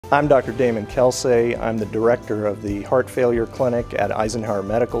I'm Dr. Damon Kelsay. I'm the director of the Heart Failure Clinic at Eisenhower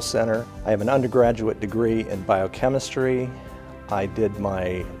Medical Center. I have an undergraduate degree in biochemistry. I did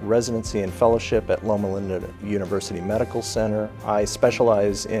my residency and fellowship at Loma Linda University Medical Center. I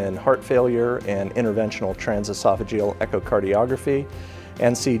specialize in heart failure and interventional transesophageal echocardiography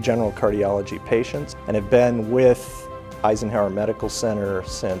and see general cardiology patients, and have been with Eisenhower Medical Center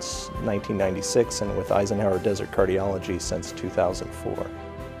since 1996 and with Eisenhower Desert Cardiology since 2004.